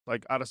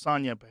like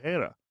Adesanya and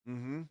Pereira.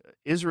 Mm-hmm.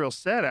 Israel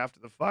said after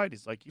the fight,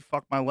 he's like, "You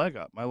fucked my leg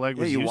up. My leg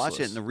Yeah, was you useless." watch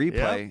it in the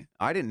replay. Yep.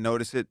 I didn't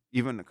notice it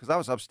even because I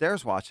was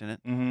upstairs watching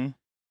it. Mm-hmm.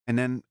 And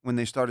then when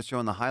they started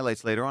showing the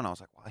highlights later on, I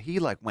was like, wow, he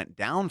like went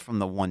down from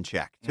the one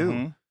check too.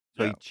 Mm-hmm.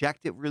 So Yeah. he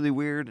checked it really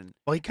weird. And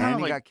Well, he kind of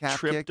he like got calf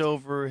tripped kicked.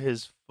 over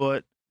his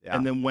foot Yeah.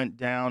 and then went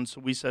down.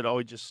 So we said, "Oh,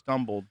 he just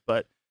stumbled," but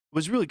it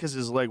was really because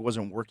his leg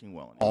wasn't working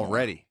well anymore.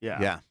 Already.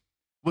 Yeah. Yeah.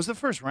 It was the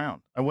first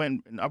round. I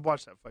went and I've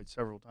watched that fight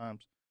several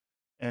times,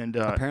 and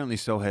Apparently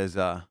so has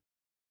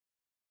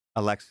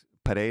Alex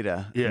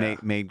Pereira Yeah.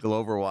 made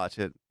Glover watch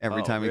it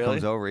every Oh, time he really?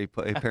 comes over.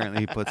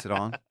 Apparently he puts it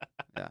on.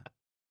 Yeah.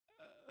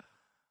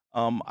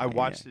 I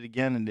watched it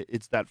again, and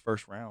it's that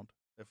first round.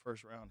 That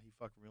first round, he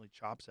fucking really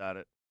chops at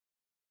it.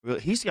 Really,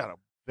 he's got a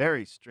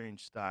very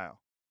strange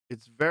style.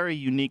 It's very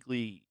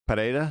uniquely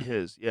Pereira?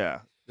 his.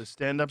 Yeah, the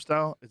stand-up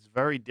style. It's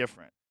very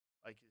different.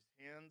 Like his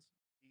hands,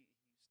 he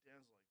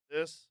stands like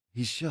this,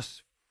 He's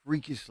just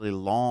freakishly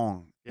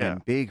long Yeah.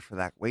 and big for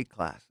that weight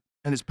class.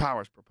 and his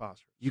power is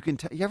preposterous. You can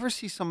tell. You ever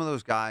see some of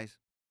those guys?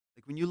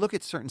 Like when you look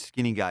at certain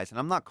skinny guys, and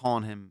I'm not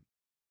calling him.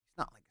 He's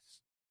not like.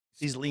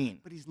 He's lean,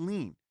 But he's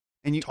lean,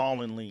 and you.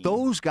 tall and lean.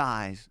 Those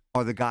guys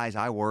are the guys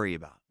I worry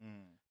about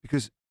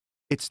because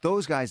it's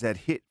those guys that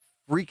hit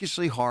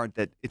freakishly hard.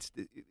 That it's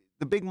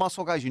the big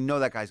muscle guys. You know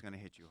that guy's going to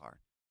hit you hard,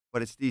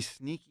 but it's these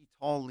sneaky,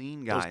 tall,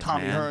 lean guys. Those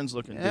Tommy man. Hearns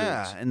looking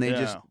Yeah, dudes. and they Yeah.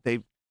 just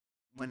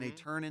when they Mhm.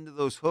 turn into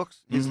those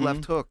hooks, his Mhm.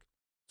 left hook.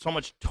 So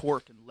much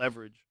torque and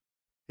leverage.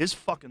 His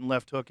fucking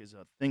left hook is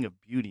a thing of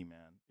beauty,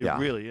 man. It Yeah.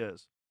 really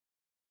is.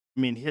 I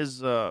mean,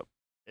 his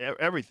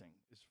everything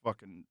is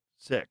fucking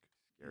sick.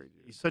 Scary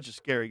dude. He's such a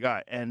scary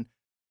guy, and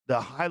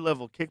the high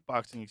level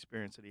kickboxing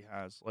experience that he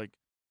has, like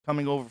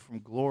coming over from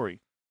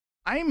Glory.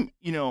 I'm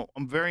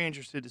very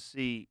interested to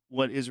see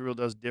what Israel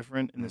does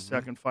different in the Mhm.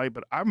 second fight,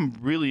 but I'm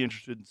really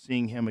interested in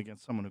seeing him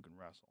against someone who can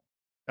wrestle.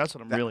 That's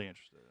what I'm really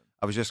interested in.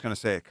 I was just going to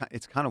say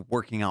it's kind of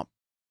working out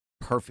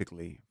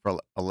perfectly for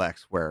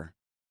Alex, where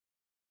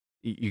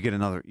you get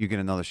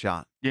another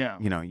shot. Yeah.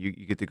 You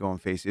get to go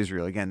and face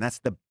Israel again. That's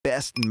the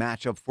best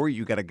matchup for you.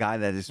 You got a guy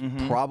that is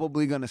Mhm.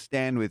 probably going to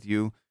stand with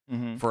you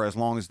Mm-hmm. for as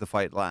long as the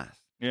fight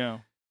lasts.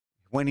 Yeah.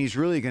 When he's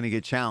really going to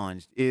get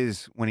challenged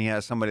is when he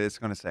has somebody that's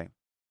going to say,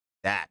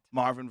 "That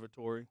Marvin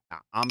Vittori.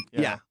 I'm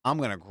Yeah. I'm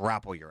going to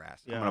grapple your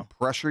ass. I'm Yeah. going to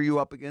pressure you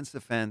up against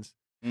the fence."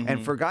 And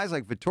Mhm. for guys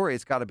like Vittori,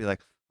 it's got to be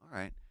like, all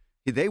right,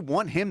 they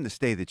want him to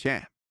stay the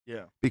champ.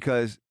 Yeah.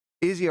 Because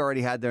Izzy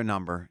already had their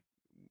number,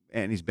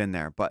 and he's been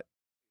there. But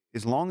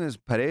as long as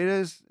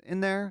Pereira's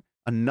in there,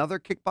 another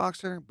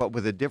kickboxer, but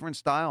with a different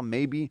style,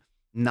 maybe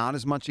not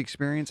as much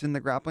experience in the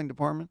grappling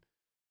department,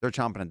 they're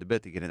chomping at the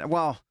bit to get in there.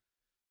 Well,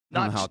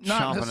 I don't know how Not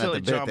chomping at necessarily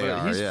the bit they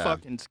chomping. are. He's yeah.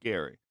 fucking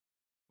scary.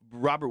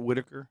 Robert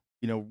Whitaker.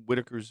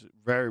 Whitaker's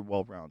very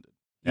well rounded.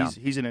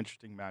 He's an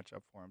interesting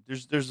matchup for him.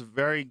 There's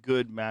very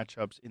good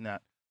matchups in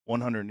that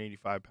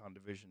 185-pound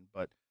division,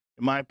 but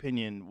in my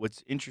opinion,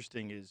 what's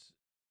interesting is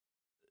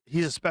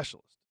he's a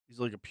specialist. He's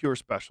like a pure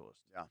specialist.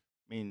 Yeah. I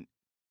mean,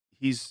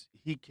 he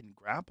can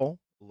grapple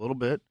a little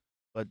bit,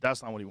 but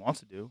that's not what he wants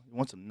to do. He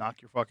wants to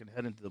knock your fucking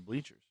head into the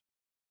bleachers.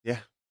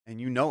 Yeah. And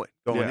you know it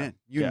going Yeah. in.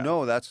 You Yeah.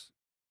 know that's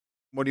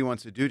what he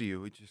wants to do to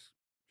you. He just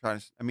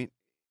tries to, I mean,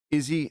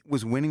 Izzy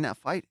was winning that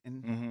fight,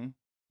 and Mm-hmm.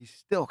 he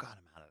still got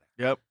him out of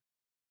there. Yep.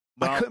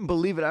 I couldn't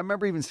believe it. I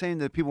remember even saying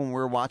to the people when we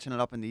were watching it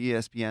up in the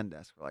ESPN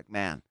desk, we're like,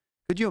 man,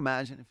 could you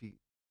imagine if he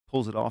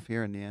pulls it off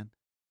here in the end?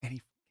 And he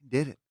fucking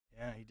did it.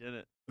 Yeah, he did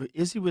it.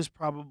 Izzy was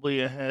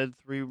probably ahead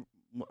three.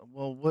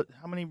 Well, what?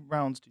 How many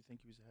rounds do you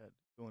think he was ahead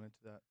going into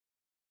that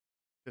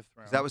fifth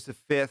round? 'Cause that was the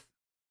fifth.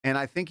 And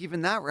I think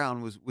even that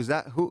round was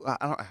that who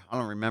I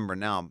don't remember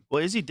now.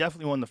 Well, Izzy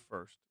definitely won the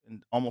first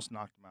and almost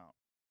knocked him out.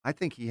 I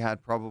think he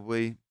had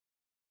probably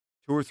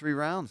 2 or 3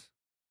 rounds.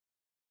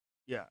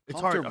 Yeah, it's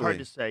hard Comfortably.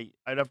 to say.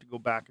 I'd have to go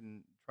back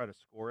and try to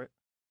score it.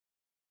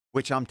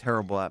 Which I'm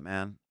terrible at,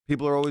 man.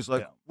 People are always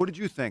like, Yeah. "What did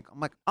you think?" I'm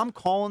like, "I'm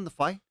calling the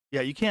fight."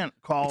 Yeah, you can't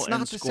call It's and not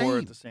the score same.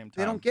 at the same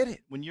time. They don't get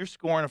it. When you're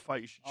scoring a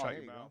fight, you should Oh, shut there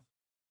your you go. mouth.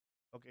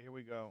 Okay, here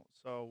we go.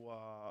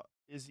 So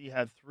Izzy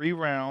had 3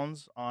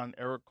 rounds on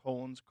Eric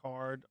Colin's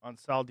card. On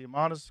Sal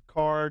Diamata's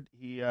card,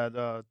 he had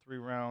 3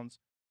 rounds,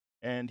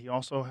 and he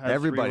also had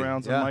Everybody, 3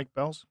 rounds yeah. on Mike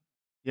Bell's.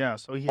 Yeah,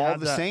 so he All had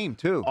the that. same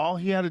too. All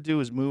he had to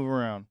do is move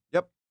around.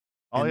 Yep.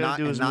 All And he had not-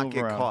 to do and is not move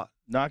get around. caught.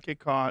 Not get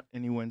caught,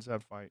 and he wins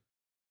that fight.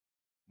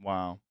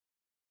 Wow.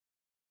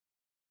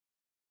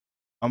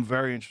 I'm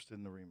very interested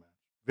in the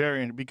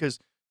rematch. Because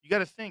you got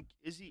to think,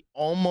 Izzy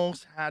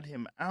almost had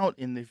him out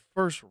in the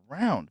first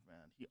round,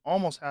 man. He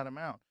almost had him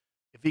out.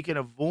 If he can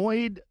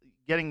avoid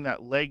getting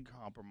that leg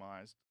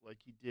compromised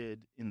like he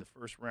did in the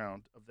first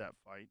round of that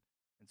fight,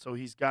 and so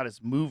he's got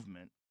his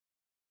movement,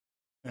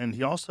 and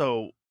he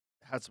also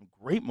had some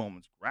great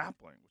moments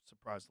grappling, which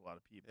surprised a lot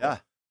of people. Yeah.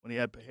 When he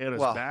had Pereira's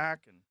Well,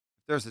 back and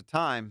If there's a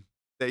time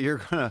that you're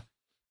gonna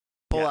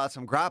pull Yeah. out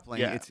some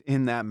grappling, Yeah. it's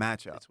in that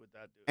matchup. it's with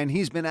that dude. And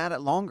he's been at it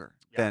longer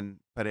Yeah. than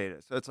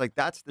Pereira, so it's like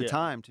that's the Yeah.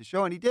 time to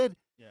show, and he did.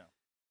 Yeah.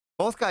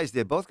 Both guys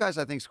did. Both guys,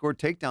 I think, scored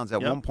takedowns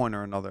at Yep. one point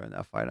or another in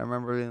that fight. I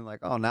remember being like,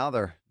 "Oh, now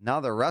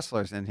they're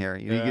wrestlers in here."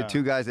 You know, you Yeah. get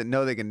two guys that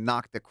know they can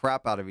knock the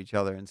crap out of each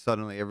other, and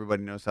suddenly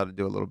everybody knows how to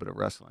do a little bit of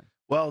wrestling.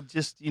 Well,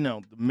 just,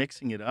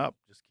 mixing it up,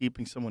 just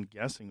keeping someone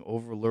guessing,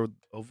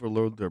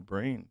 overload their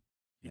brain.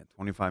 Yeah,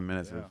 25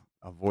 minutes Yeah. of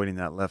avoiding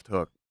that left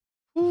hook.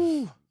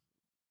 Whew.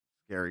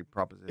 Scary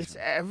proposition. It's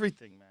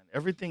everything, man.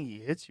 Everything he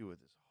hits you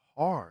with is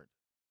hard.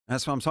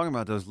 That's what I'm talking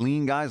about. Those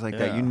lean guys like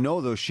that. Yeah. You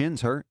know those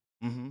shins hurt.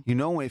 Mm-hmm. You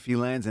know if he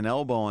lands an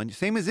elbow on you.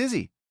 Same as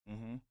Izzy.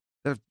 Mm-hmm.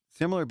 They're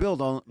similar build,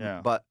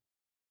 Yeah. but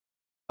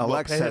Well,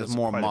 Alex has Pereira's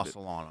more quite a bit-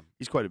 muscle on him.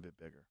 He's quite a bit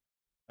bigger.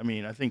 I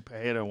mean, I think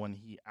Pereira, when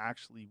he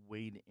actually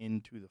weighed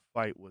into the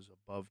fight, was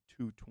above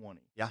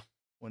 220. Yeah.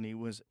 When he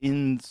was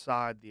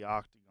inside the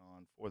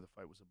octagon for the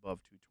fight, was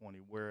above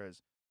 220.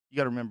 Whereas you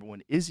got to remember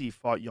when Izzy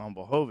fought Jan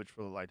Blachowicz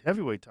for the light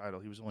heavyweight title,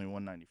 he was only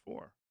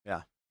 194.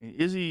 Yeah. And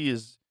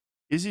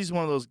Izzy's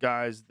one of those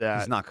guys that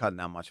He's not cutting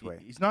that much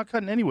weight. He's not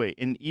cutting any weight.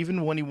 And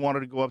even when he wanted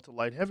to go up to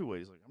light heavyweight,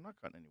 he's like, I'm not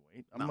cutting any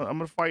weight. I'm going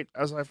to fight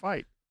as I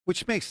fight.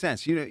 Which makes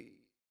sense. You know,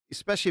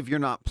 especially if you're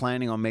not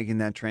planning on making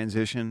that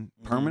transition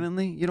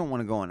permanently, you don't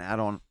want to go and add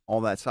on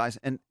all that size.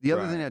 And the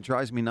other thing that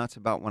drives me nuts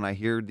about when I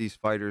hear these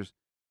fighters,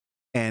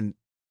 and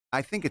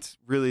I think it's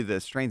really the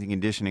strength and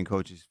conditioning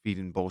coaches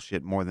feeding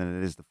bullshit more than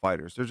it is the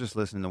fighters. They're just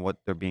listening to what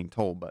they're being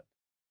told. But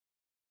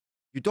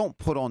you don't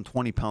put on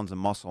 20 pounds of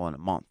muscle in a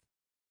month.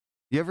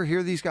 You ever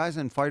hear these guys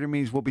in fighter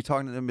meetings? We'll be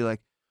talking to them and be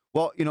like,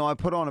 well, I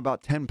put on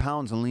about 10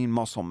 pounds of lean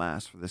muscle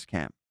mass for this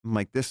camp. I'm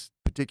like, this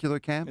particular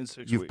camp, In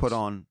 6 you've weeks. put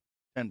on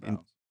 10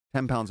 pounds.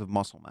 10 pounds of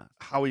muscle mass.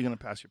 How are you going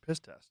to pass your piss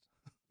test?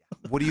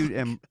 What do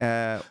you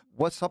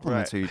what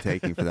supplements are you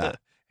taking for that?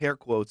 Air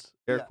quotes,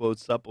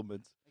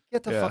 supplements.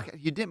 Get the fuck out.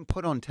 You didn't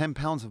put on 10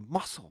 pounds of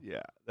muscle.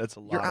 Yeah, that's a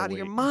lot. You're out of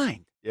your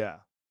mind. Yeah.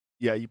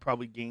 Yeah, you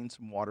probably gained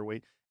some water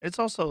weight. It's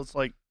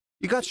like,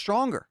 You got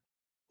stronger.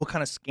 what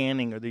kind of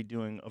scanning are they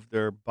doing of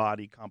their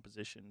body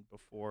composition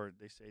before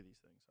they say these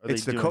things? Are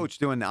It's they the coach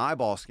doing the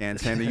eyeball scan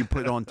saying that you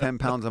put on 10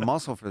 pounds of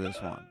muscle for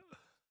this one.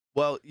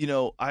 Well,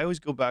 I always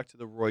go back to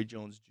the Roy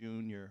Jones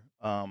Jr.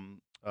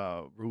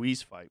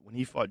 Ruiz fight. When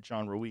he fought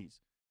John Ruiz,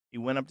 he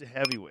went up to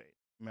heavyweight,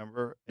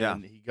 remember? Yeah.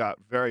 And he got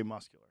very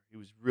muscular. He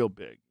was real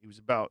big. He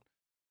was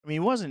he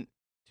wasn't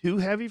too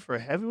heavy for a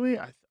heavyweight.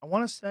 I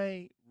want to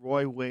say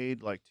Roy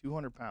weighed like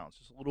 200 pounds,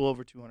 just a little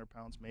over 200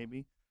 pounds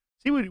maybe.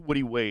 See what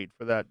he weighed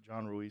for that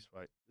John Ruiz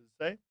fight. Does it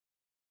say?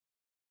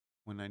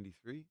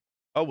 193.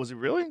 Oh, was it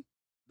really?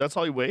 That's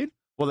all he weighed?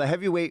 Well, the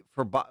heavyweight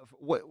for what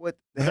the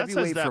That says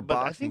heavyweight that, for but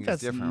I boxing think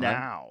that's is different,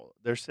 now. Right?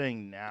 They're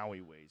saying now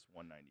he weighs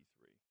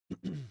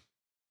 193.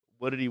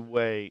 What did he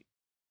weigh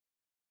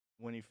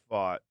when he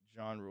fought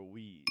John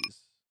Ruiz?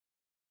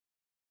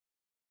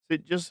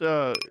 Does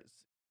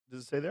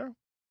it say there?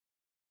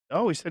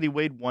 Oh, he said he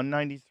weighed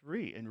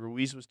 193 and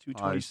Ruiz was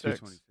 226.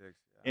 226.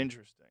 Yeah.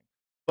 Interesting.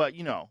 But,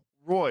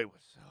 Roy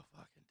was so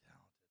fucking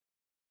talented.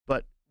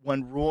 But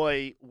when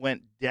Roy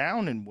went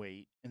down in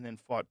weight and then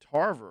fought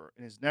Tarver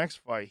in his next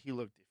fight, he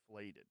looked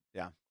deflated.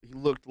 Yeah. He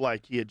looked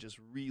like he had just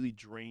really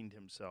drained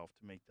himself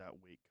to make that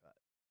weight cut.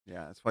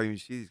 Yeah, that's why you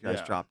see these guys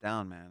Yeah. drop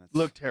down, man.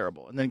 Looked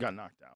terrible and then got knocked out.